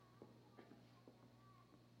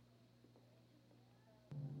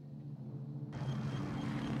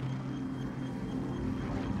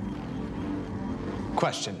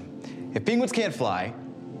Question. If penguins can't fly,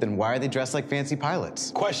 then why are they dressed like fancy pilots?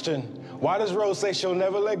 Question. Why does Rose say she'll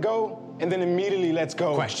never let go and then immediately lets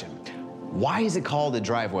go? Question. Why is it called a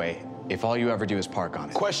driveway if all you ever do is park on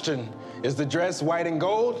it? Question. Is the dress white and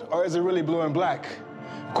gold or is it really blue and black?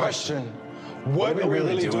 Question. What are we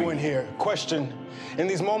really doing here? Question. In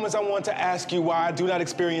these moments, I want to ask you why I do not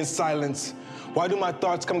experience silence. Why do my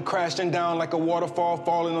thoughts come crashing down like a waterfall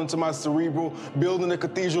falling onto my cerebral, building a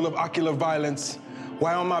cathedral of ocular violence?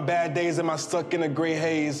 Why on my bad days am I stuck in a gray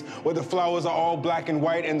haze where the flowers are all black and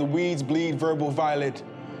white and the weeds bleed verbal violet?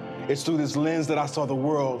 It's through this lens that I saw the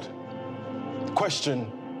world. Question.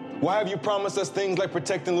 Why have you promised us things like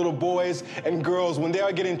protecting little boys and girls when they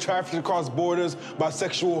are getting trafficked across borders by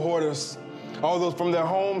sexual hoarders? Although from their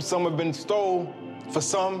homes, some have been stolen. For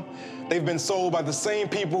some, they've been sold by the same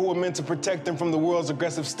people who were meant to protect them from the world's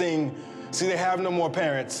aggressive sting. See, they have no more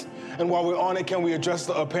parents. And while we're on it, can we address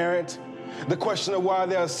the apparent? The question of why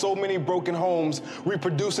there are so many broken homes,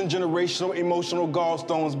 reproducing generational emotional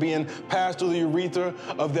gallstones being passed through the urethra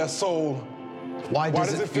of their soul. Why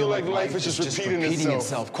does it feel like life is just repeating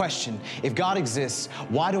itself? Question. If God exists,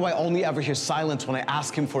 why do I only ever hear silence when I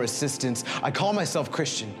ask him for assistance? I call myself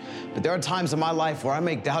Christian, but there are times in my life where I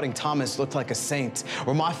make doubting Thomas look like a saint,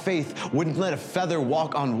 where my faith wouldn't let a feather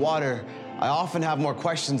walk on water. I often have more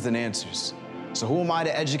questions than answers. So who am I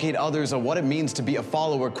to educate others on what it means to be a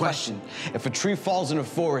follower? Question. If a tree falls in a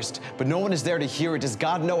forest, but no one is there to hear it, does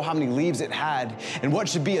God know how many leaves it had? And what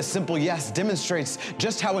should be a simple yes demonstrates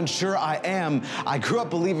just how unsure I am. I grew up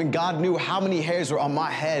believing God knew how many hairs were on my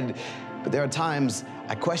head, but there are times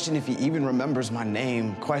I question if he even remembers my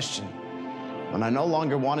name. Question. When I no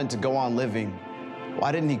longer wanted to go on living,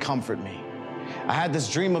 why didn't he comfort me? I had this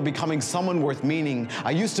dream of becoming someone worth meaning.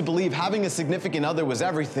 I used to believe having a significant other was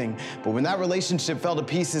everything, but when that relationship fell to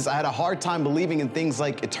pieces, I had a hard time believing in things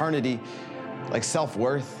like eternity, like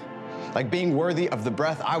self-worth, like being worthy of the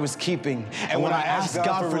breath I was keeping. And when I asked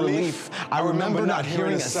God for relief, I remember not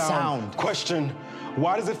hearing a sound. Question.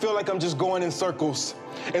 Why does it feel like I'm just going in circles?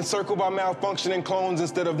 Encircled by malfunctioning clones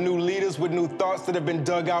instead of new leaders with new thoughts that have been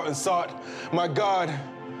dug out and sought. My God,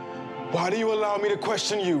 why do you allow me to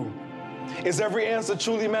question you? Is every answer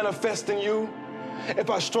truly manifest in you?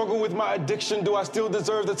 If I struggle with my addiction, do I still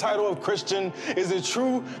deserve the title of Christian? Is it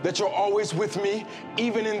true that you're always with me,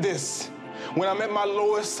 even in this? When I'm at my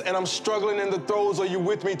lowest and I'm struggling in the throes, are you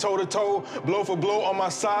with me toe to toe, blow for blow on my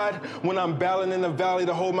side? When I'm battling in the valley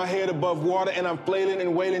to hold my head above water and I'm flailing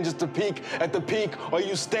and wailing just to peak at the peak, are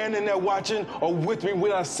you standing there watching or with me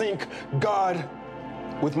when I sink? God,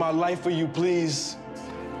 with my life for you, please.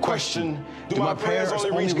 Question. Do my prayers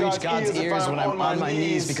only reach God's ears when I'm on my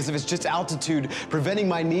knees? Because if it's just altitude preventing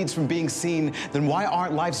my needs from being seen, then why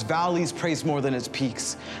aren't life's valleys praised more than its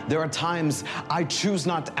peaks? There are times I choose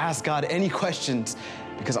not to ask God any questions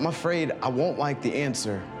because I'm afraid I won't like the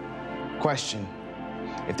answer. Question.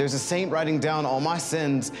 If there's a saint writing down all my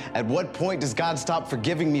sins, at what point does God stop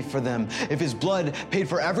forgiving me for them? If his blood paid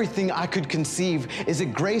for everything I could conceive, is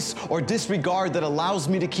it grace or disregard that allows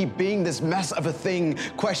me to keep being this mess of a thing?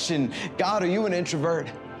 Question, God, are you an introvert?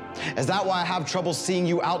 Is that why I have trouble seeing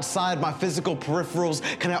you outside my physical peripherals?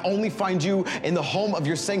 Can I only find you in the home of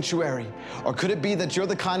your sanctuary? Or could it be that you're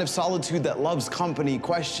the kind of solitude that loves company?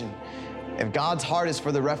 Question, if God's heart is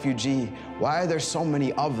for the refugee, why are there so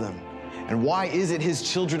many of them? And why is it his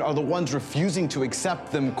children are the ones refusing to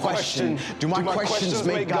accept them? Question. Do my questions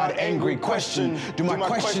make God angry? Question. Do my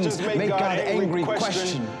questions make God angry?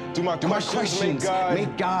 Question. Do my questions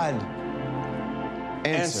make God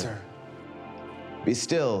answer? Be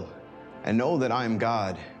still and know that I am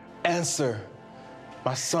God. Answer.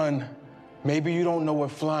 My son, maybe you don't know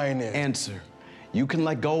what flying is. Answer. You can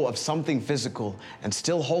let go of something physical and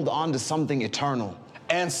still hold on to something eternal.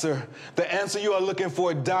 Answer. The answer you are looking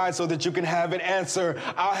for died so that you can have it. Answer.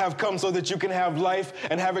 I have come so that you can have life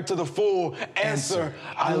and have it to the full. Answer.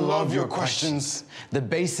 I love your questions. The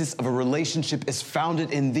basis of a relationship is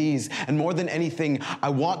founded in these. And more than anything, I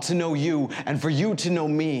want to know you and for you to know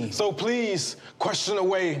me. So please, question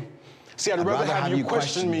away. See, I'd rather have you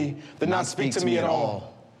question me than not speak to me at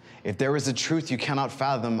all. If there is a truth you cannot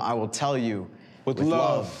fathom, I will tell you with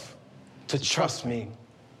love to trust me.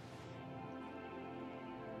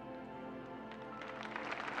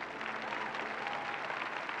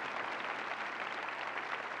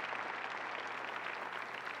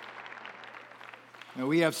 Now,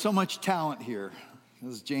 we have so much talent here.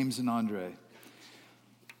 This is James and Andre.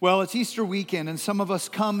 Well, it's Easter weekend, and some of us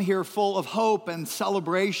come here full of hope and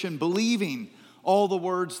celebration, believing all the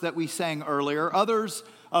words that we sang earlier. Others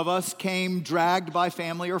of us came dragged by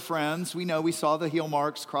family or friends. We know we saw the heel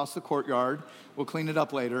marks across the courtyard. We'll clean it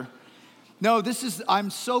up later. No, I'm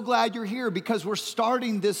so glad you're here because we're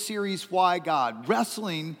starting this series, Why God?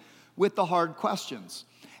 Wrestling with the hard questions.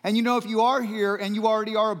 And you know, if you are here and you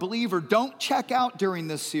already are a believer, don't check out during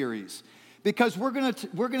this series because we're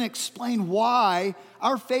gonna explain why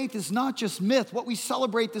our faith is not just myth. What we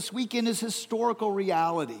celebrate this weekend is historical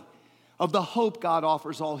reality of the hope God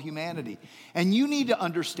offers all humanity. And you need to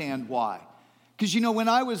understand why. Because you know, when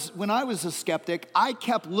I was a skeptic, I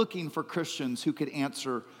kept looking for Christians who could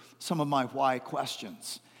answer some of my why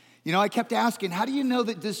questions. You know, I kept asking, how do you know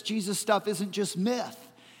that this Jesus stuff isn't just myth?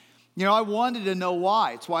 You know, I wanted to know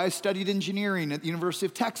why. It's why I studied engineering at the University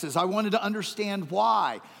of Texas. I wanted to understand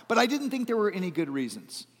why, but I didn't think there were any good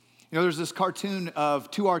reasons. You know, there's this cartoon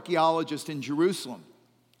of two archaeologists in Jerusalem,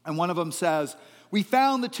 and one of them says, "We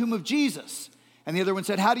found the tomb of Jesus." And the other one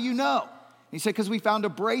said, "How do you know?" And he said, "Because we found a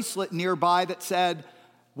bracelet nearby that said,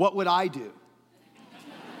 'What would I do?'"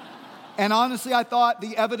 And honestly, I thought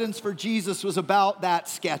the evidence for Jesus was about that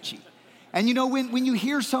sketchy. And you know, when you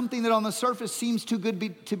hear something that on the surface seems too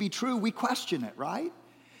good to be true, we question it, right?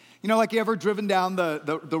 You know, like you ever driven down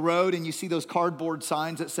the road and you see those cardboard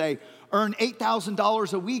signs that say, "Earn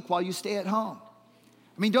 $8,000 a week while you stay at home."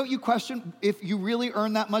 I mean, don't you question, if you really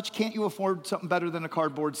earn that much, can't you afford something better than a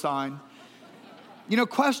cardboard sign? You know,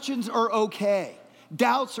 questions are okay.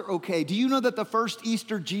 Doubts are okay. Do you know that the first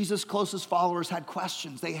Easter, Jesus' closest followers had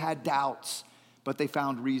questions? They had doubts, but they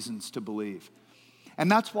found reasons to believe. And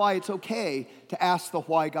that's why it's okay to ask the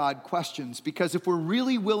why God questions, because if we're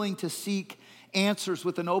really willing to seek answers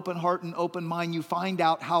with an open heart and open mind, you find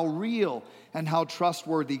out how real and how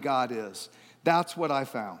trustworthy God is. That's what I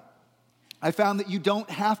found. I found that you don't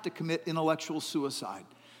have to commit intellectual suicide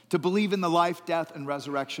to believe in the life, death, and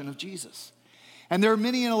resurrection of Jesus. And there are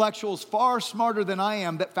many intellectuals far smarter than I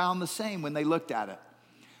am that found the same when they looked at it.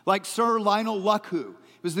 Like Sir Lionel Luckhoo,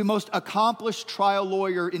 he was the most accomplished trial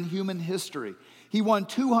lawyer in human history. He won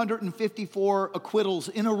 254 acquittals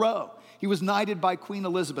in a row. He was knighted by Queen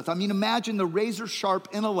Elizabeth. I mean, imagine the razor-sharp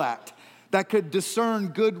intellect that could discern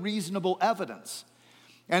good, reasonable evidence.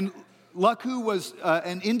 And Luckhoo was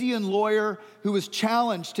an Indian lawyer who was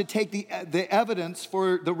challenged to take the evidence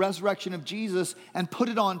for the resurrection of Jesus and put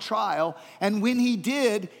it on trial. And when he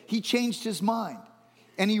did, he changed his mind.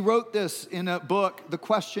 And he wrote this in a book, The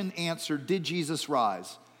Question Answered, Did Jesus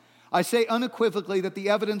Rise? I say unequivocally that the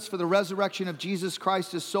evidence for the resurrection of Jesus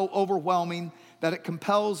Christ is so overwhelming that it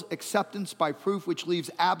compels acceptance by proof, which leaves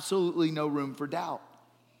absolutely no room for doubt.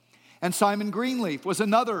 And Simon Greenleaf was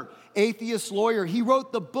another atheist lawyer. He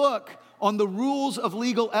wrote the book on the rules of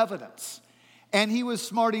legal evidence. And he was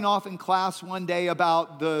smarting off in class one day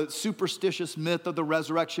about the superstitious myth of the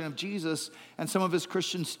resurrection of Jesus, and some of his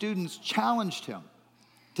Christian students challenged him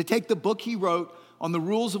to take the book he wrote on the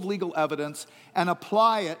rules of legal evidence and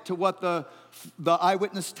apply it to what the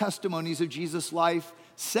eyewitness testimonies of Jesus' life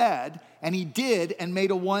said. And he did, and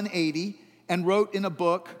made a 180 and wrote in a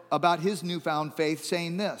book about his newfound faith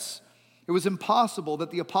saying this: "It was impossible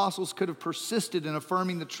that the apostles could have persisted in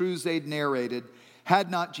affirming the truths they'd narrated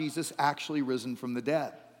had not Jesus actually risen from the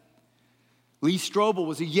dead." Lee Strobel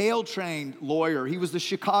was a Yale-trained lawyer. He was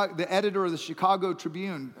the editor of the Chicago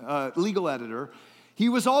Tribune, legal editor. He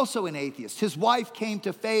was also an atheist. His wife came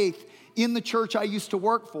to faith in the church I used to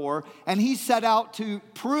work for, and he set out to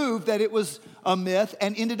prove that it was a myth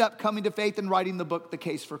and ended up coming to faith and writing the book, The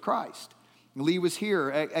Case for Christ. Lee was here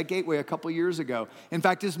at Gateway a couple years ago. In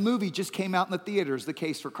fact, his movie just came out in the theaters, The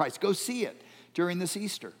Case for Christ. Go see it during this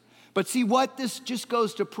Easter. But see, what this just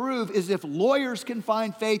goes to prove is if lawyers can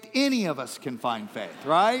find faith, any of us can find faith,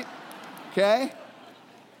 right? Okay?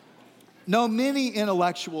 No, many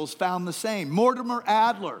intellectuals found the same. Mortimer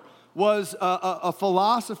Adler was a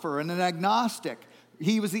philosopher and an agnostic.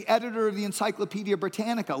 He was the editor of the Encyclopedia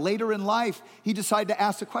Britannica. Later in life, he decided to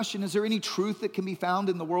ask the question, is there any truth that can be found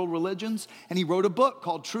in the world religions? And he wrote a book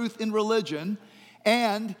called Truth in Religion,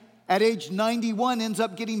 and at age 91 ends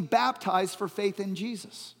up getting baptized for faith in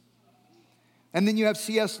Jesus. And then you have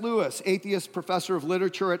C.S. Lewis, atheist professor of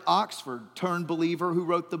literature at Oxford, turned believer, who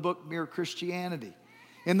wrote the book Mere Christianity.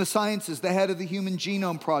 In the sciences, the head of the Human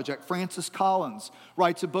Genome Project, Francis Collins,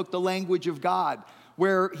 writes a book, The Language of God,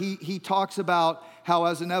 where he talks about how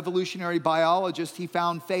as an evolutionary biologist, he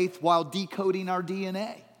found faith while decoding our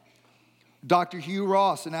DNA. Dr. Hugh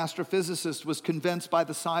Ross, an astrophysicist, was convinced by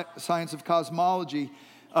the science of cosmology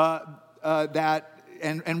and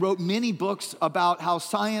wrote many books about how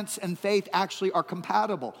science and faith actually are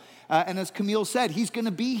compatible. And as Camille said, he's going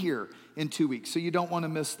to be here in 2 weeks, so you don't want to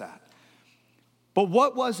miss that. But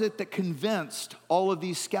what was it that convinced all of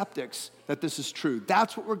these skeptics that this is true?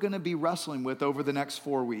 That's what we're going to be wrestling with over the next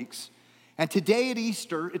 4 weeks. And today at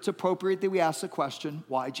Easter, it's appropriate that we ask the question,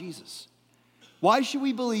 why Jesus? Why should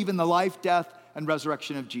we believe in the life, death, and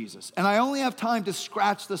resurrection of Jesus? And I only have time to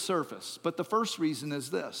scratch the surface, but the first reason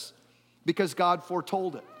is this: because God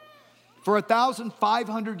foretold it. For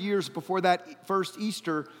 1,500 years before that first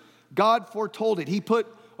Easter, God foretold it. He put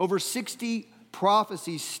over 60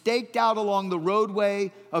 prophecies staked out along the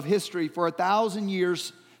roadway of history for 1,000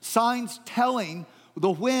 years, signs telling the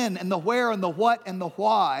when and the where and the what and the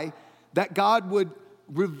why, that God would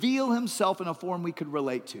reveal himself in a form we could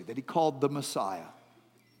relate to, that he called the Messiah.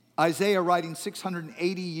 Isaiah, writing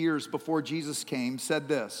 680 years before Jesus came, said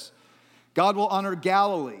this: God will honor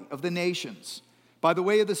Galilee of the nations by the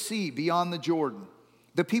way of the sea beyond the Jordan.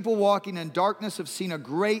 The people walking in darkness have seen a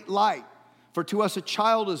great light. For to us a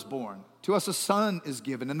child is born, to us a son is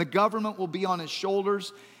given, and the government will be on his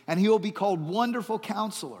shoulders, and he will be called Wonderful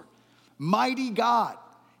Counselor, Mighty God,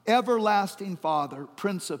 Everlasting Father,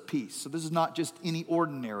 Prince of Peace. So this is not just any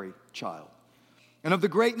ordinary child. And of the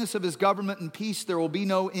greatness of his government and peace there will be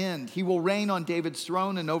no end. He will reign on David's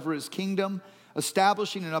throne and over his kingdom,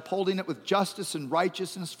 establishing and upholding it with justice and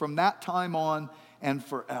righteousness from that time on and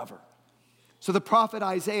forever. So the prophet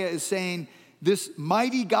Isaiah is saying this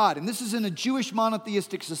mighty God, and this is in a Jewish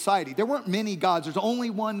monotheistic society. There weren't many gods, there's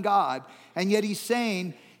only one God, and yet he's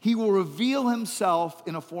saying he will reveal himself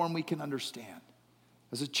in a form we can understand.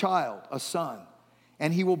 As a child, a son,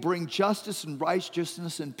 and he will bring justice and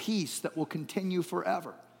righteousness and peace that will continue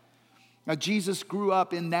forever. Now, Jesus grew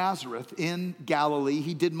up in Nazareth in Galilee.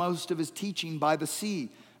 He did most of his teaching by the Sea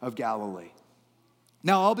of Galilee.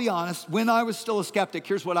 Now, I'll be honest, when I was still a skeptic,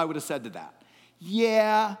 here's what I would have said to that.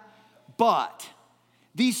 Yeah, but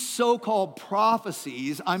these so-called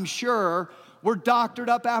prophecies, I'm sure, were doctored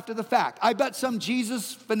up after the fact. I bet some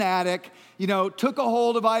Jesus fanatic, took a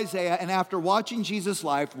hold of Isaiah and after watching Jesus'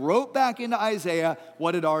 life, wrote back into Isaiah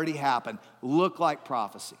what had already happened. Looked like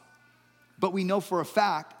prophecy. But we know for a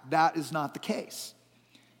fact that is not the case.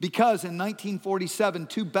 Because in 1947,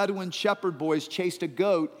 2 Bedouin shepherd boys chased a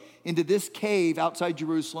goat into this cave outside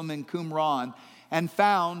Jerusalem in Qumran and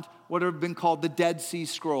found what have been called the Dead Sea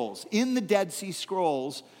Scrolls. In the Dead Sea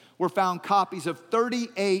Scrolls were found copies of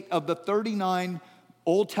 38 of the 39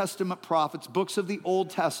 Old Testament prophets, books of the Old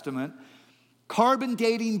Testament, carbon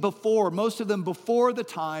dating most of them before the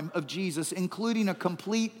time of Jesus, including a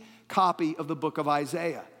complete copy of the book of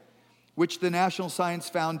Isaiah, which the National Science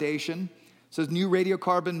Foundation says new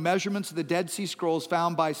radiocarbon measurements of the Dead Sea Scrolls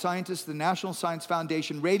found by scientists, the National Science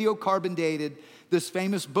Foundation radiocarbon dated this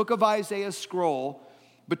famous book of Isaiah scroll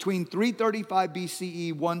between 335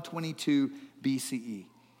 BCE, 122 BCE.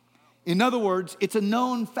 In other words, it's a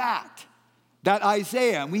known fact that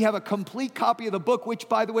Isaiah, and we have a complete copy of the book, which,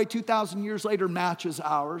 by the way, 2,000 years later matches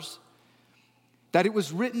ours, that it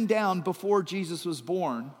was written down before Jesus was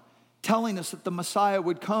born, telling us that the Messiah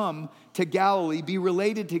would come to Galilee, be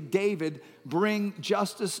related to David, bring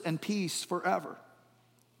justice and peace forever.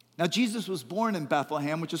 Now, Jesus was born in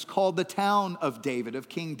Bethlehem, which is called the town of David, of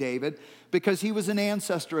King David, because he was an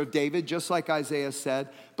ancestor of David, just like Isaiah said,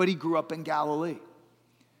 but he grew up in Galilee.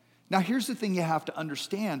 Now, here's the thing you have to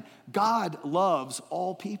understand. God loves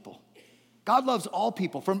all people. God loves all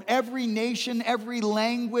people from every nation, every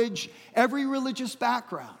language, every religious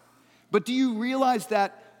background. But do you realize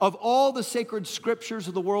that of all the sacred scriptures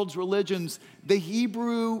of the world's religions, the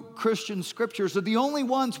Hebrew Christian scriptures are the only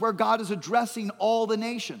ones where God is addressing all the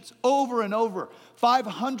nations over and over.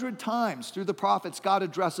 500 times through the prophets, God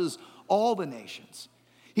addresses all the nations.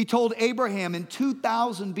 He told Abraham in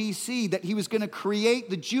 2000 BC that he was going to create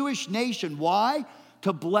the Jewish nation. Why?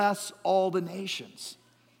 To bless all the nations,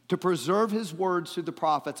 to preserve his words through the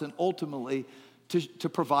prophets, and ultimately to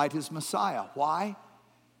provide his Messiah. Why?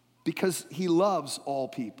 Because he loves all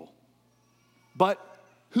people. But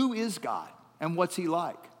who is God and what's he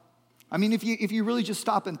like? I mean, if you really just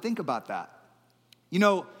stop and think about that,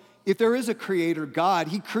 if there is a creator God,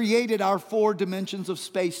 he created our 4 dimensions of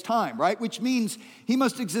space-time, right? Which means he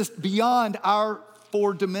must exist beyond our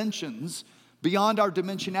 4 dimensions, beyond our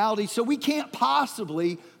dimensionality. So we can't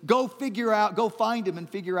possibly go find him and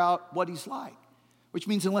figure out what he's like. Which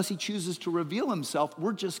means unless he chooses to reveal himself,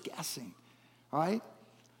 we're just guessing, right?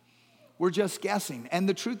 We're just guessing. And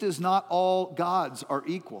the truth is not all gods are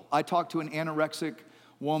equal. I talked to an anorexic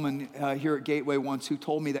woman here at Gateway once who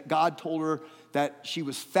told me that God told her that she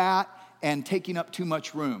was fat and taking up too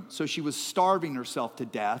much room. So she was starving herself to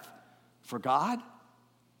death for God.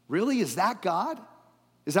 Really? Is that God?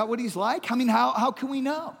 Is that what he's like? I mean, how can we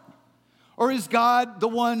know? Or is God the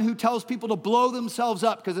one who tells people to blow themselves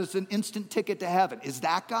up because it's an instant ticket to heaven? Is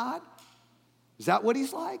that God? Is that what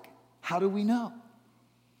he's like? How do we know?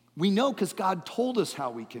 We know because God told us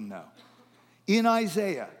how we can know. In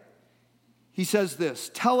Isaiah, He says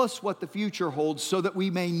this, tell us what the future holds so that we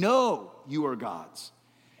may know you are God's.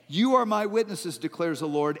 You are my witnesses, declares the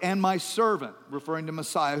Lord, and my servant, referring to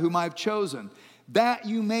Messiah, whom I've chosen, that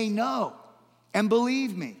you may know and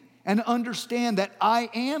believe me and understand that I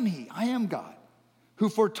am he, I am God, who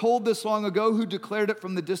foretold this long ago, who declared it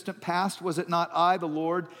from the distant past. Was it not I, the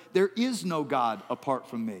Lord? There is no God apart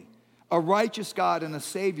from me, a righteous God and a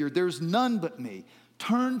Savior. There's none but me.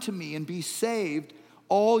 Turn to me and be saved,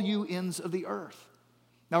 all you ends of the earth.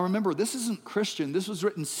 Now remember, this isn't Christian. This was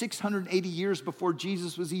written 680 years before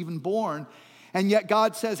Jesus was even born. And yet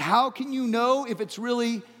God says, how can you know if it's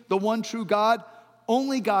really the one true God?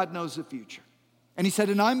 Only God knows the future. And he said,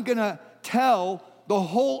 and I'm going to tell the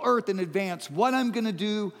whole earth in advance what I'm going to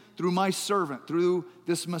do through my servant, through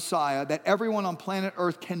this Messiah, that everyone on planet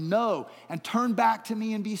Earth can know and turn back to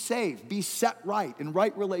me and be saved, be set right, in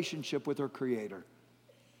right relationship with our Creator.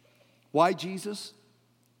 Why Jesus?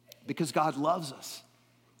 Because God loves us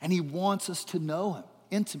and he wants us to know him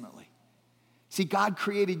intimately. See, God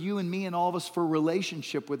created you and me and all of us for a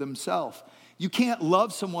relationship with himself. You can't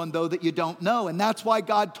love someone, though, that you don't know. And that's why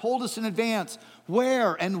God told us in advance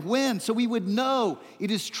where and when, so we would know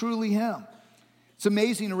it is truly him. It's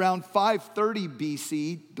amazing, around 530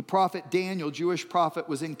 BC, the prophet Daniel, Jewish prophet,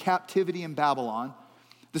 was in captivity in Babylon.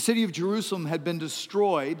 The city of Jerusalem had been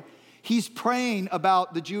destroyed. He's praying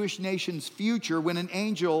about the Jewish nation's future when an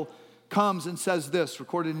angel comes and says this,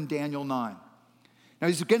 recorded in Daniel 9. Now,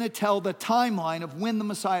 he's going to tell the timeline of when the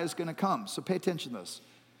Messiah is going to come. So pay attention to this.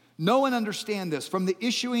 Know and understand this. From the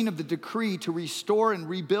issuing of the decree to restore and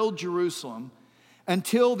rebuild Jerusalem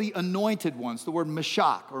until the anointed ones, the word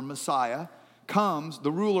Mashiach or Messiah, comes,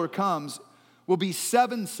 the ruler comes, will be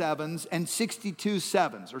 7 sevens and 62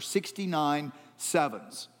 sevens, or 69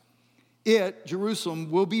 sevens. It,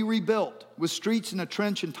 Jerusalem, will be rebuilt with streets in a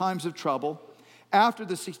trench in times of trouble. After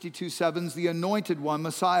the 62 sevens, the anointed one,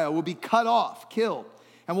 Messiah, will be cut off, killed,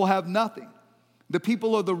 and will have nothing. The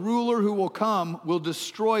people of the ruler who will come will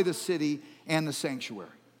destroy the city and the sanctuary.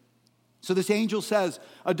 So this angel says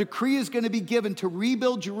a decree is going to be given to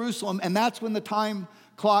rebuild Jerusalem, and that's when the time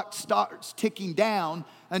clock starts ticking down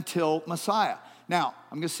until Messiah. Now,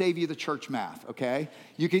 I'm going to save you the church math, okay?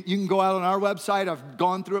 You can go out on our website. I've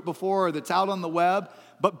gone through it before. That's out on the web.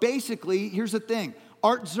 But basically, here's the thing.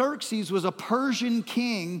 Artaxerxes was a Persian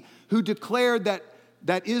king who declared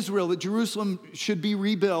that Israel, that Jerusalem should be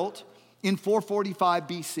rebuilt in 445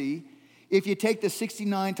 BC. If you take the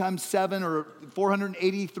 69 times 7, or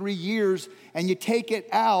 483 years, and you take it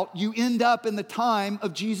out, you end up in the time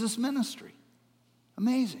of Jesus' ministry.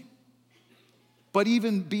 Amazing. But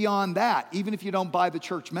even beyond that, even if you don't buy the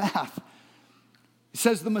church math, it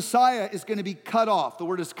says the Messiah is going to be cut off. The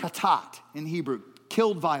word is katat in Hebrew,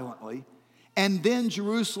 killed violently. And then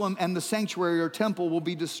Jerusalem and the sanctuary or temple will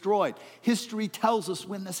be destroyed. History tells us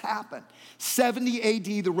when this happened. 70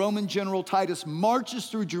 AD, the Roman general Titus marches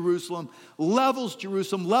through Jerusalem, levels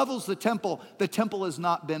the temple. The temple has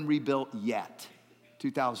not been rebuilt yet,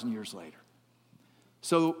 2,000 years later.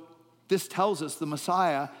 So this tells us the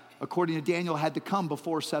Messiah, according to Daniel, had to come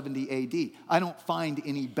before 70 AD. I don't find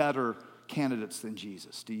any better candidates than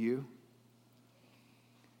Jesus. Do you?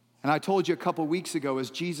 And I told you a couple weeks ago,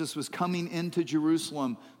 as Jesus was coming into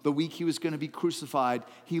Jerusalem the week he was going to be crucified,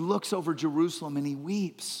 he looks over Jerusalem and he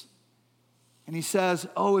weeps. And he says,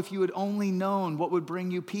 oh, if you had only known what would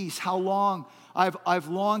bring you peace, how long I've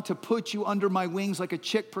longed to put you under my wings like a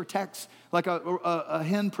chick protects, like a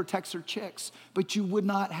hen protects her chicks, but you would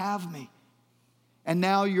not have me. And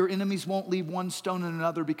now your enemies won't leave one stone in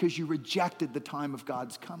another because you rejected the time of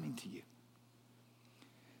God's coming to you.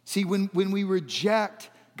 See, when we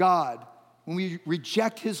reject God, when we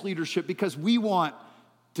reject his leadership because we want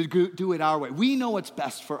to do it our way, we know what's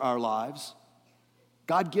best for our lives.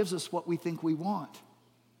 God gives us what we think we want.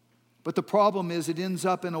 But the problem is it ends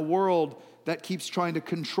up in a world that keeps trying to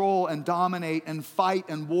control and dominate and fight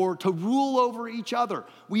and war to rule over each other.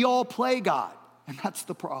 We all play God, and that's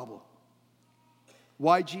the problem.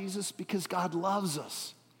 Why Jesus? Because God loves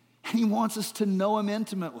us, and he wants us to know him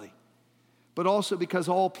intimately. But also because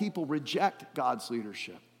all people reject God's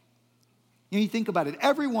leadership. You think about it.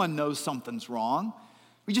 Everyone knows something's wrong.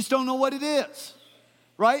 We just don't know what it is,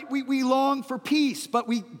 right? We long for peace, but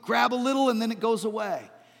we grab a little and then it goes away.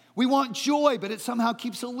 We want joy, but it somehow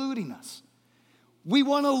keeps eluding us. We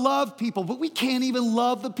want to love people, but we can't even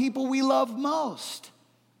love the people we love most.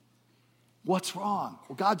 What's wrong?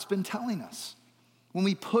 Well, God's been telling us. When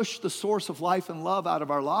we push the source of life and love out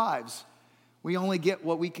of our lives, we only get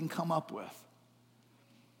what we can come up with.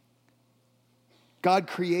 God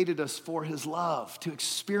created us for his love, to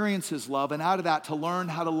experience his love, and out of that to learn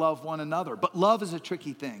how to love one another. But love is a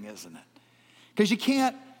tricky thing, isn't it? Because you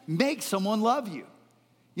can't make someone love you.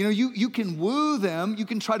 You know, you can woo them, you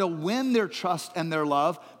can try to win their trust and their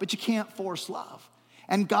love, but you can't force love.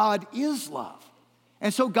 And God is love.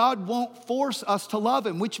 And so God won't force us to love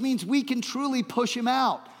him, which means we can truly push him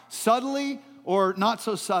out, subtly or not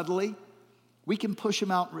so subtly. We can push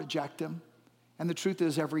him out and reject him. And the truth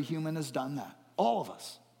is, every human has done that. All of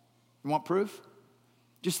us. You want proof?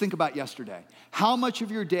 Just think about yesterday. How much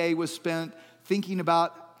of your day was spent thinking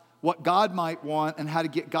about what God might want and how to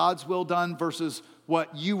get God's will done versus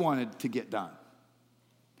what you wanted to get done?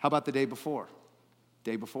 How about the day before?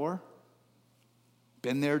 Day before?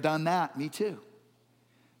 Been there, done that. Me too.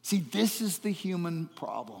 See, this is the human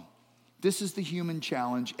problem. This is the human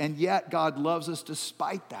challenge. And yet God loves us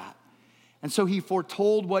despite that. And so he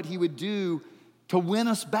foretold what he would do to win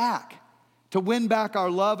us back, to win back our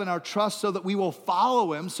love and our trust so that we will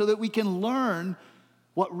follow him, so that we can learn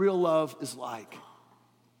what real love is like.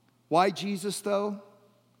 Why Jesus, though?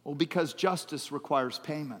 Well, because justice requires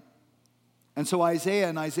payment. And so Isaiah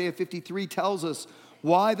in Isaiah 53 tells us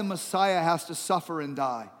why the Messiah has to suffer and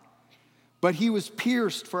die. But he was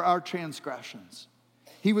pierced for our transgressions.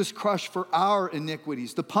 He was crushed for our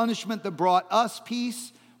iniquities. The punishment that brought us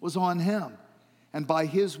peace was on him. And by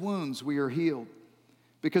his wounds we are healed.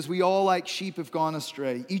 Because we all like sheep have gone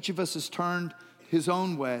astray. Each of us has turned his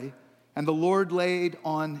own way. And the Lord laid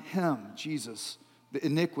on him, Jesus, the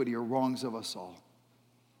iniquity or wrongs of us all.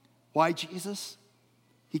 Why Jesus?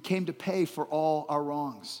 He came to pay for all our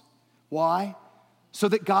wrongs. Why? So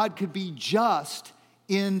that God could be just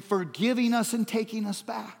in forgiving us and taking us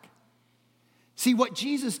back. See, what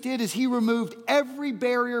Jesus did is he removed every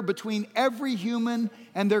barrier between every human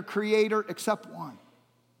and their creator except one,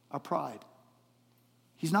 our pride.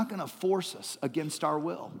 He's not going to force us against our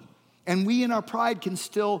will. And we in our pride can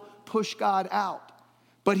still push God out.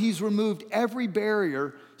 But he's removed every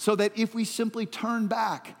barrier so that if we simply turn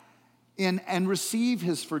back and receive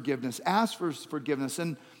his forgiveness, ask for his forgiveness,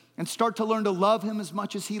 and start to learn to love him as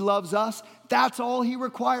much as he loves us, that's all he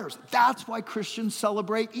requires. That's why Christians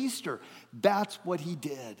celebrate Easter. That's what he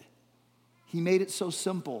did. He made it so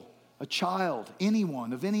simple. A child,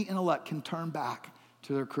 anyone of any intellect can turn back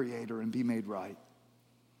to their creator and be made right.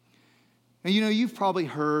 And you know, you've probably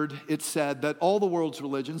heard it said that all the world's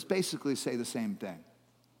religions basically say the same thing.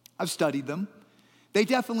 I've studied them. They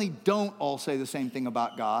definitely don't all say the same thing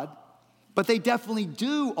about God, but they definitely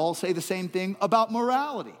do all say the same thing about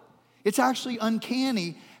morality. It's actually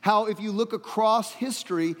uncanny how if you look across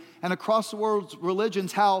history and across the world's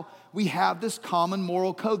religions, how we have this common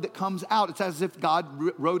moral code that comes out. It's as if God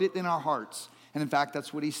wrote it in our hearts. And in fact,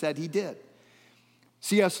 that's what he said he did.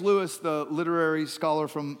 C.S. Lewis, the literary scholar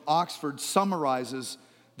from Oxford, summarizes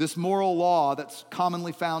this moral law that's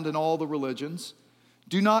commonly found in all the religions.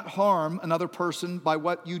 Do not harm another person by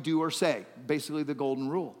what you do or say. Basically the golden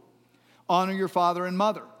rule. Honor your father and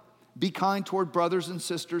mother. Be kind toward brothers and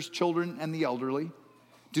sisters, children, and the elderly.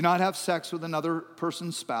 Do not have sex with another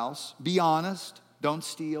person's spouse. Be honest. Don't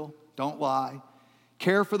steal. Don't lie.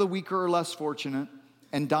 Care for the weaker or less fortunate.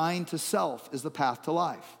 And dying to self is the path to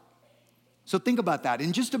life. So think about that.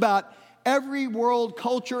 In just about every world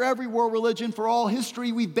culture, every world religion, for all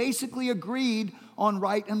history, we've basically agreed on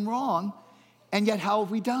right and wrong. And yet, how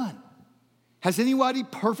have we done? Has anybody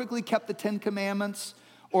perfectly kept the 10 Commandments?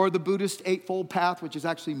 Or the Buddhist Eightfold Path, which is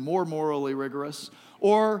actually more morally rigorous,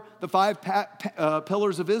 or the 5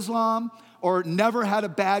 pillars of Islam, or never had a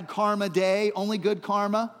bad karma day, only good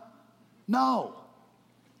karma? No.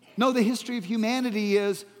 No, the history of humanity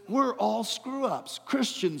is we're all screw-ups.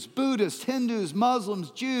 Christians, Buddhists, Hindus, Muslims,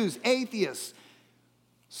 Jews, atheists.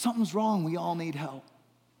 Something's wrong. We all need help.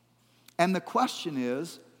 And the question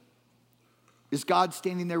is God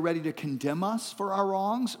standing there ready to condemn us for our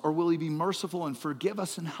wrongs, or will he be merciful and forgive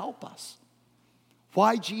us and help us?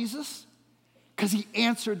 Why Jesus? Because he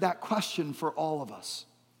answered that question for all of us.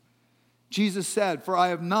 Jesus said, "For I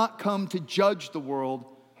have not come to judge the world,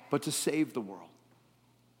 but to save the world."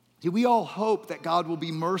 See, we all hope that God will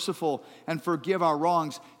be merciful and forgive our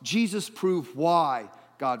wrongs. Jesus proved why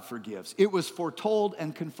God forgives. It was foretold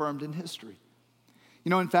and confirmed in history. You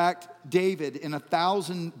know, in fact, David in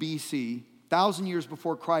 1000 BC, 1,000 years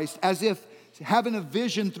before Christ, as if having a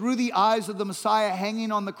vision through the eyes of the Messiah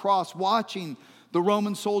hanging on the cross, watching the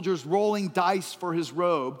Roman soldiers rolling dice for his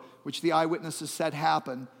robe, which the eyewitnesses said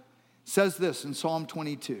happened, says this in Psalm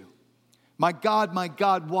 22. My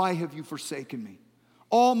God, why have you forsaken me?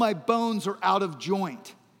 All my bones are out of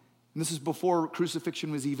joint. And this is before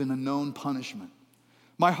crucifixion was even a known punishment.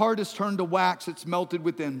 My heart is turned to wax, it's melted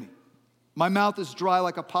within me. My mouth is dry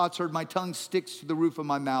like a potsherd. My tongue sticks to the roof of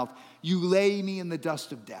my mouth. You lay me in the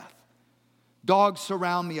dust of death. Dogs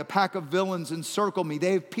surround me. A pack of villains encircle me.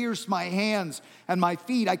 They have pierced my hands and my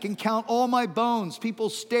feet. I can count all my bones. People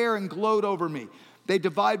stare and gloat over me. They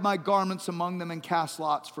divide my garments among them and cast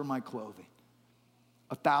lots for my clothing.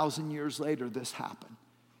 1,000 years later, this happened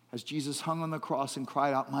as Jesus hung on the cross and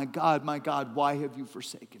cried out, my God, why have you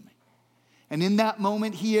forsaken me? And in that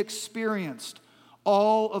moment, he experienced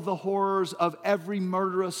all of the horrors of every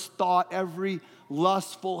murderous thought, every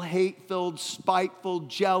lustful, hate-filled, spiteful,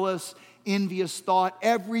 jealous, envious thought,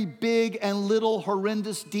 every big and little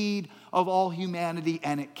horrendous deed of all humanity,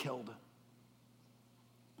 and it killed him.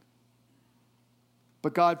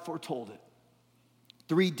 But God foretold it.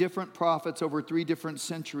 3 different prophets over 3 different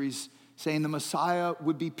centuries saying the Messiah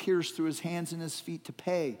would be pierced through his hands and his feet to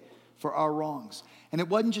pay for our wrongs. And it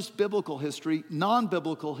wasn't just biblical history,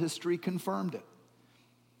 non-biblical history confirmed it.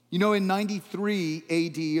 You know, in 93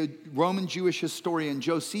 AD, a Roman Jewish historian,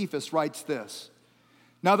 Josephus, writes this.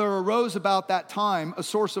 Now there arose about that time a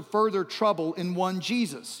source of further trouble in one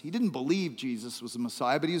Jesus. He didn't believe Jesus was the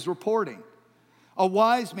Messiah, but he's reporting. A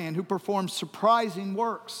wise man who performed surprising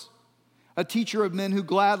works. A teacher of men who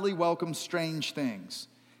gladly welcomed strange things.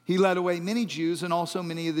 He led away many Jews and also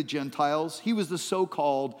many of the Gentiles. He was the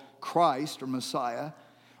so-called Christ or Messiah.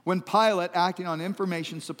 When Pilate, acting on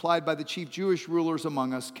information supplied by the chief Jewish rulers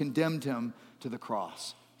among us, condemned him to the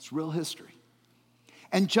cross. It's real history.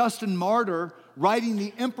 And Justin Martyr, writing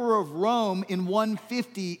the Emperor of Rome in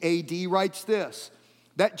 150 AD, writes this,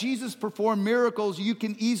 that Jesus performed miracles you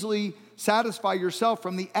can easily satisfy yourself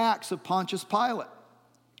from the acts of Pontius Pilate.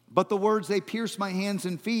 But the words, they pierced my hands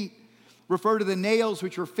and feet, refer to the nails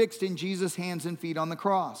which were fixed in Jesus' hands and feet on the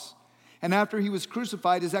cross. And after he was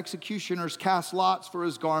crucified, his executioners cast lots for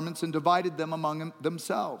his garments and divided them among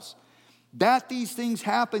themselves. That these things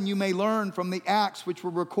happen, you may learn from the acts which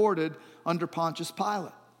were recorded under Pontius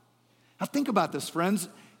Pilate. Now think about this, friends.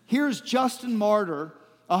 Here's Justin Martyr,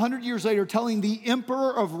 100 years later, telling the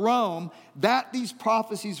emperor of Rome that these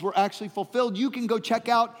prophecies were actually fulfilled. You can go check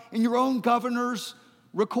out in your own governor's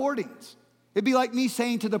recordings. It'd be like me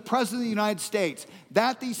saying to the President of the United States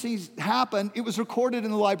that these things happened. It was recorded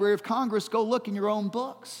in the Library of Congress. Go look in your own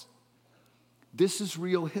books. This is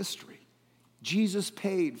real history. Jesus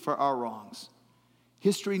paid for our wrongs.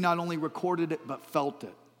 History not only recorded it, but felt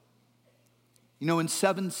it. You know, in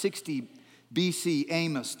 760 BC,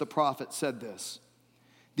 Amos, the prophet, said this.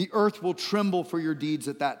 The earth will tremble for your deeds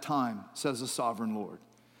at that time, says the sovereign Lord.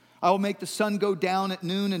 I will make the sun go down at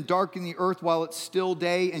noon and darken the earth while it's still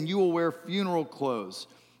day, and you will wear funeral clothes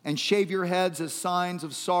and shave your heads as signs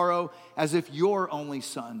of sorrow, as if your only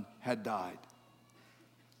son had died.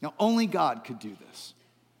 Now, only God could do this,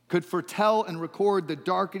 could foretell and record the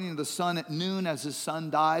darkening of the sun at noon as his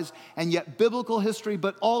son dies, and yet biblical history,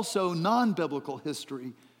 but also non-biblical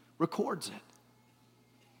history, records it.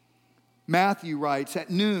 Matthew writes,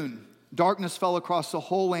 at noon, darkness fell across the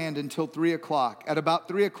whole land until 3 o'clock. At about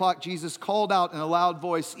 3 o'clock, Jesus called out in a loud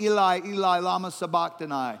voice, Eli, Eli, lama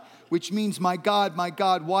sabachthani, which means, my God,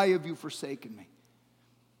 why have you forsaken me?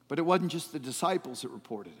 But it wasn't just the disciples that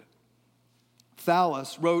reported it.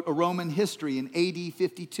 Thallus wrote a Roman history in AD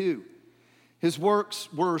 52. His works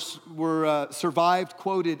were survived,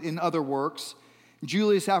 quoted in other works.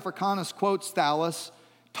 Julius Africanus quotes Thallus,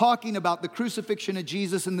 talking about the crucifixion of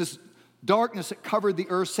Jesus and this darkness that covered the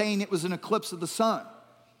earth, saying it was an eclipse of the sun.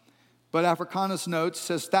 But Africanus notes,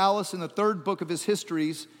 says Thallus in the 3rd book of his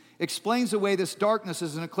histories, explains away this darkness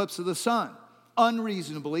as an eclipse of the sun,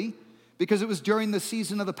 unreasonably, because it was during the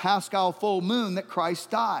season of the Paschal full moon that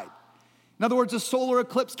Christ died. In other words, a solar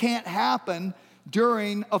eclipse can't happen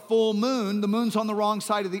during a full moon. The moon's on the wrong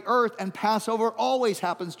side of the earth, and Passover always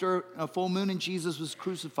happens during a full moon, and Jesus was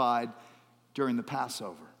crucified during the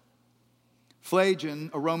Passover.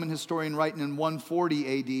 Phlagian, a Roman historian writing in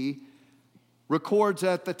 140 AD, records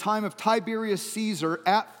that at the time of Tiberius Caesar,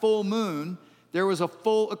 at full moon, there was a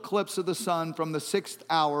full eclipse of the sun from the 6th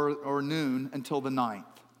hour or noon until the 9th.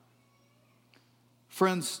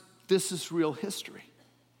 Friends, this is real history.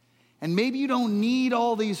 And maybe you don't need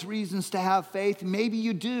all these reasons to have faith. Maybe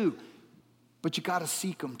you do, but you got to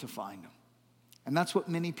seek them to find them. And that's what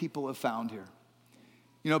many people have found here.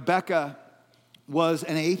 You know, Becca was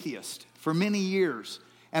an atheist for many years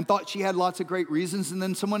and thought she had lots of great reasons. And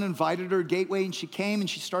then someone invited her to Gateway, and she came and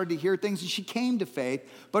she started to hear things, and she came to faith,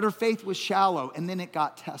 but her faith was shallow, and then it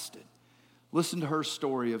got tested. Listen to her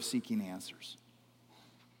story of seeking answers.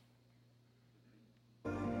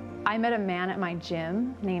 I met a man at my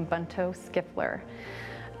gym named Bunto Skiffler.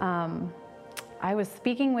 I was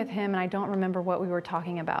speaking with him, and I don't remember what we were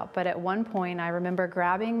talking about, but at one point I remember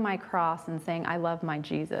grabbing my cross and saying, I love my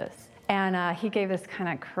Jesus. And he gave this kind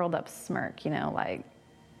of curled up smirk, you know, like,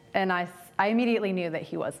 And I immediately knew that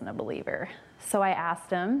he wasn't a believer. So I asked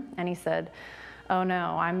him, and he said, "Oh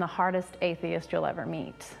no, I'm the hardest atheist you'll ever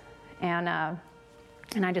meet." And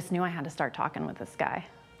I just knew I had to start talking with this guy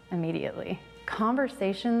immediately.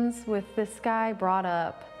 Conversations with this guy brought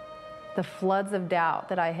up the floods of doubt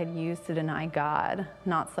that I had used to deny God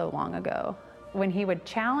not so long ago. When he would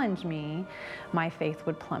challenge me, my faith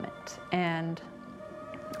would plummet. And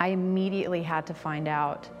I immediately had to find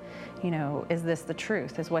out, is this the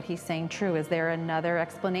truth? Is what he's saying true? Is there another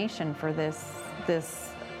explanation for this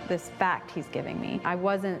fact he's giving me? I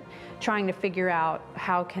wasn't trying to figure out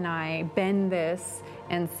how can I bend this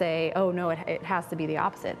and say, oh no, it has to be the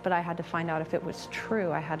opposite. But I had to find out if it was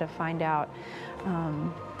true. I had to find out,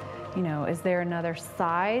 is there another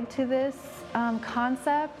side to this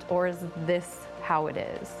concept, or is this how it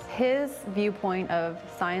is? His viewpoint of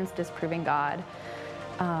science disproving God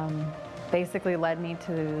basically led me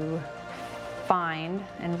to find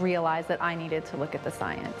and realize that I needed to look at the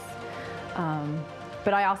science.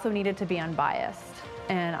 But I also needed to be unbiased,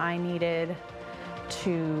 and I needed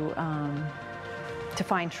to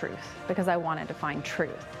find truth, because I wanted to find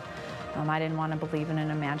truth. I didn't want to believe in an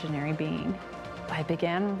imaginary being. I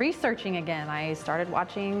began researching again. I started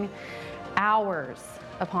watching hours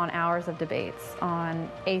upon hours of debates on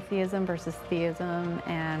atheism versus theism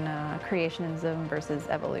and creationism versus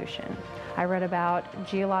evolution. I read about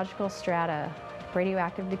geological strata,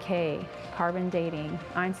 radioactive decay, carbon dating,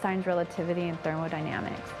 Einstein's relativity and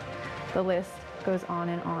thermodynamics. The list goes on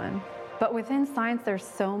and on. But within science, there's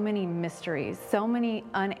so many mysteries, so many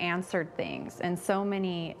unanswered things, and so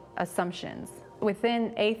many assumptions.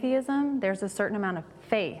 Within atheism, there's a certain amount of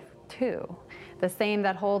faith too. The same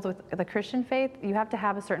that holds with the Christian faith, you have to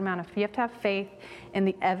have faith in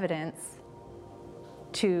the evidence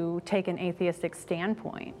to take an atheistic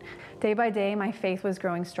standpoint. Day by day, my faith was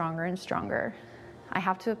growing stronger and stronger. I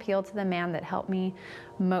have to appeal to the man that helped me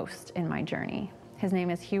most in my journey. His name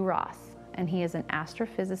is Hugh Ross, and he is an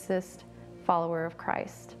astrophysicist, follower of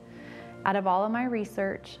Christ. Out of all of my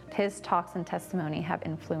research, his talks and testimony have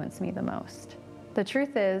influenced me the most. The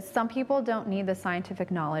truth is, some people don't need the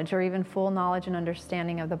scientific knowledge or even full knowledge and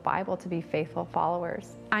understanding of the Bible to be faithful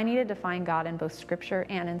followers. I needed to find God in both scripture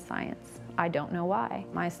and in science. I don't know why.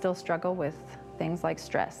 I still struggle with things like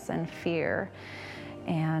stress and fear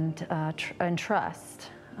and trust.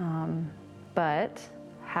 But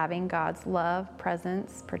having God's love,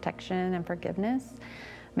 presence, protection, and forgiveness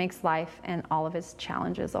makes life and all of its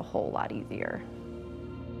challenges a whole lot easier.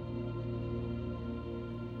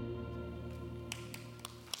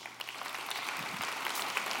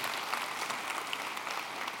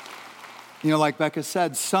 Like Becca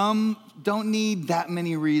said, some don't need that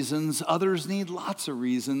many reasons. Others need lots of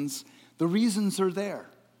reasons. The reasons are there.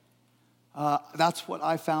 That's what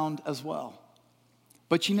I found as well.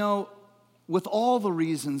 But with all the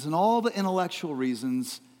reasons and all the intellectual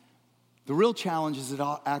reasons, the real challenge is it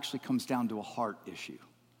actually comes down to a heart issue.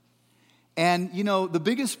 And, the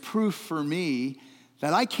biggest proof for me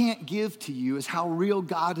that I can't give to you is how real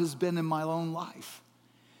God has been in my own life.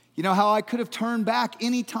 How I could have turned back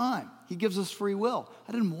any time. He gives us free will.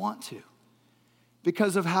 I didn't want to,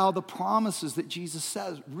 because of how the promises that Jesus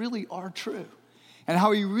says really are true, and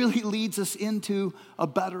how he really leads us into a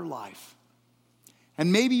better life.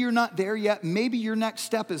 And maybe you're not there yet. Maybe your next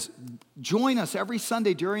step is join us every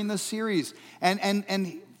Sunday during this series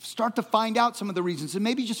and start to find out some of the reasons. And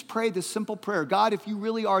maybe just pray this simple prayer: God, if you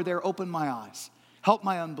really are there, open my eyes. Help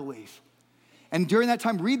my unbelief. And during that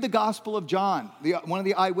time, read the Gospel of John, one of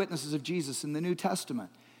the eyewitnesses of Jesus in the New Testament.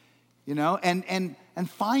 And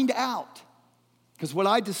find out. Because what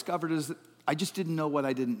I discovered is that I just didn't know what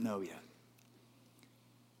I didn't know yet.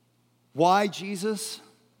 Why Jesus?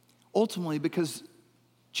 Ultimately, because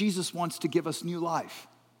Jesus wants to give us new life.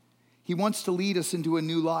 He wants to lead us into a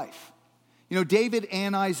new life. David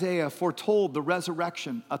and Isaiah foretold the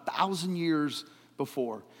resurrection 1,000 years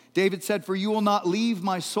before. David said, "For you will not leave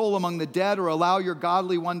my soul among the dead or allow your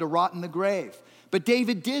godly one to rot in the grave." But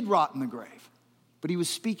David did rot in the grave. But he was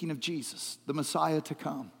speaking of Jesus, the Messiah to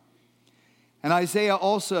come. And Isaiah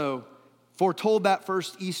also foretold that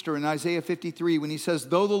first Easter in Isaiah 53 when he says,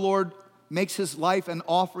 "Though the Lord makes his life an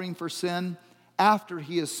offering for sin, after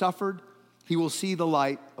he has suffered, he will see the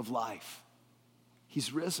light of life."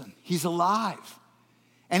 He's risen. He's alive.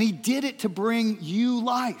 And he did it to bring you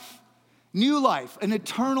life. New life, an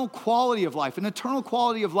eternal quality of life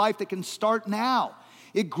that can start now.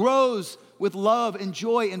 It grows with love and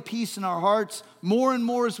joy and peace in our hearts more and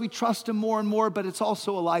more as we trust him more and more, but it's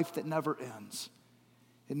also a life that never ends.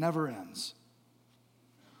 It never ends.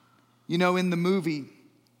 In the movie,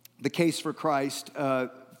 The Case for Christ,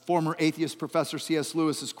 Former atheist professor C.S.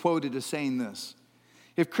 Lewis is quoted as saying this: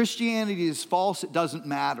 "If Christianity is false, it doesn't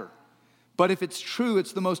matter. But if it's true,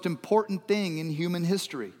 it's the most important thing in human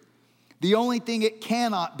history. The only thing it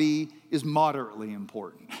cannot be is moderately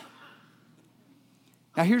important."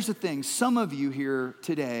 Now here's the thing. Some of you here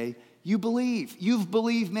today, you believe. You've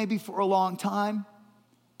believed maybe for a long time,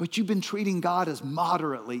 but you've been treating God as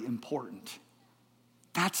moderately important.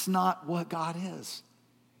 That's not what God is.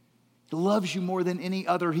 He loves you more than any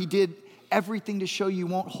other. He did everything to show you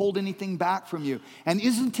won't hold anything back from you. And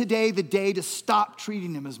isn't today the day to stop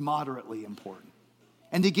treating him as moderately important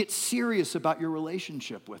and to get serious about your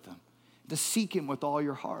relationship with him, to seek him with all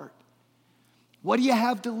your heart? What do you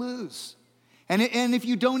have to lose? And if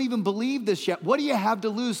you don't even believe this yet, what do you have to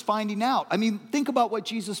lose finding out? I mean, think about what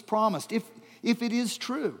Jesus promised. If it is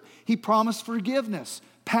true, he promised forgiveness,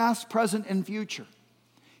 past, present, and future.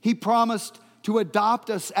 He promised to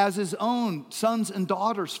adopt us as his own sons and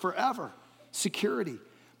daughters forever, security.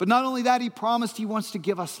 But not only that, he promised he wants to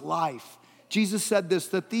give us life. Jesus said this: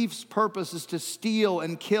 "The thief's purpose is to steal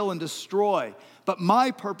and kill and destroy, but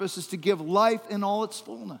my purpose is to give life in all its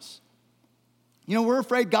fullness." You know, we're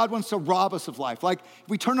afraid God wants to rob us of life. Like, if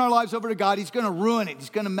we turn our lives over to God, he's going to ruin it.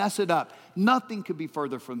 He's going to mess it up. Nothing could be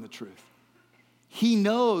further from the truth. He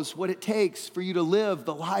knows what it takes for you to live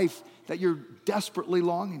the life that you're desperately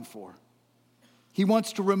longing for. He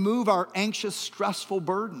wants to remove our anxious, stressful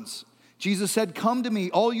burdens. Jesus said, "Come to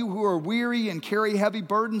me, all you who are weary and carry heavy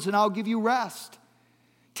burdens, and I'll give you rest.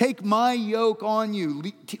 Take my yoke on you.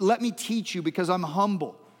 Let me teach you, because I'm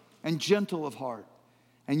humble and gentle of heart,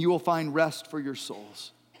 and you will find rest for your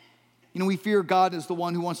souls." You know, we fear God as the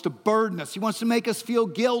one who wants to burden us. He wants to make us feel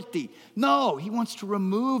guilty. No, he wants to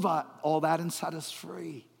remove all that and set us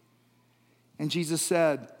free. And Jesus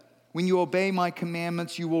said, "When you obey my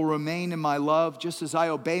commandments, you will remain in my love, just as I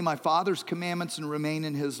obey my Father's commandments and remain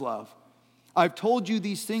in his love. I've told you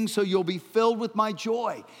these things so you'll be filled with my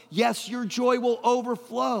joy. Yes, your joy will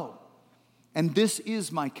overflow. And this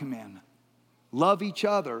is my commandment: love each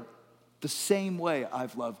other the same way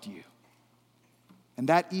I've loved you." And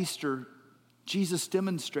that Easter, Jesus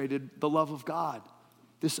demonstrated the love of God,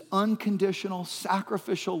 this unconditional,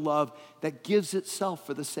 sacrificial love that gives itself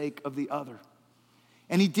for the sake of the other.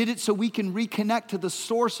 And he did it so we can reconnect to the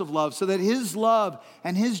source of love, so that his love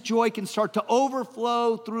and his joy can start to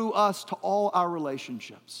overflow through us to all our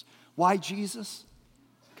relationships. Why Jesus?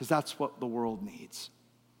 Because that's what the world needs.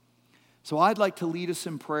 So I'd like to lead us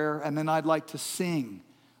in prayer, and then I'd like to sing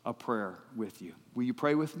a prayer with you. Will you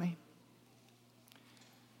pray with me?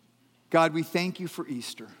 God, we thank you for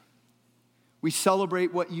Easter. We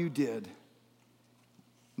celebrate what you did.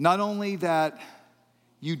 Not only that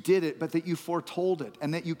you did it, but that you foretold it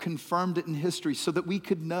and that you confirmed it in history so that we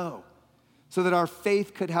could know, so that our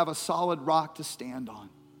faith could have a solid rock to stand on.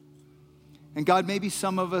 And God, maybe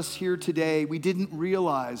some of us here today, we didn't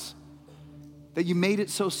realize that you made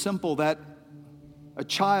it so simple that a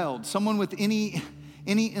child, someone with any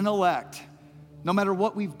intellect, no matter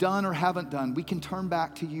what we've done or haven't done, we can turn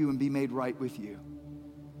back to you and be made right with you.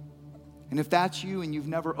 And if that's you and you've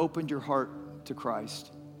never opened your heart to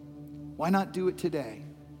Christ, why not do it today?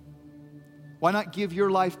 Why not give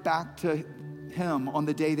your life back to him on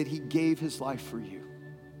the day that he gave his life for you?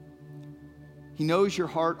 He knows your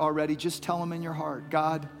heart already. Just tell him in your heart,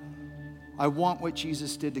 "God, I want what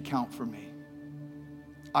Jesus did to count for me.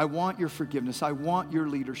 I want your forgiveness. I want your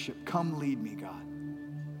leadership. Come lead me, God."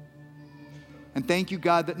 And thank you,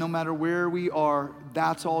 God, that no matter where we are,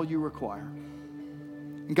 that's all you require.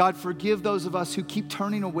 And God, forgive those of us who keep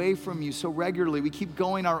turning away from you so regularly. We keep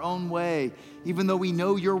going our own way, even though we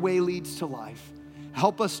know your way leads to life.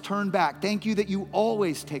 Help us turn back. Thank you that you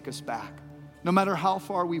always take us back, no matter how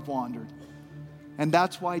far we've wandered. And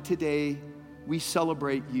that's why today we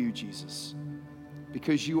celebrate you, Jesus,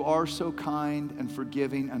 because you are so kind and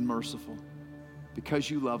forgiving and merciful, because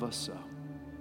you love us so.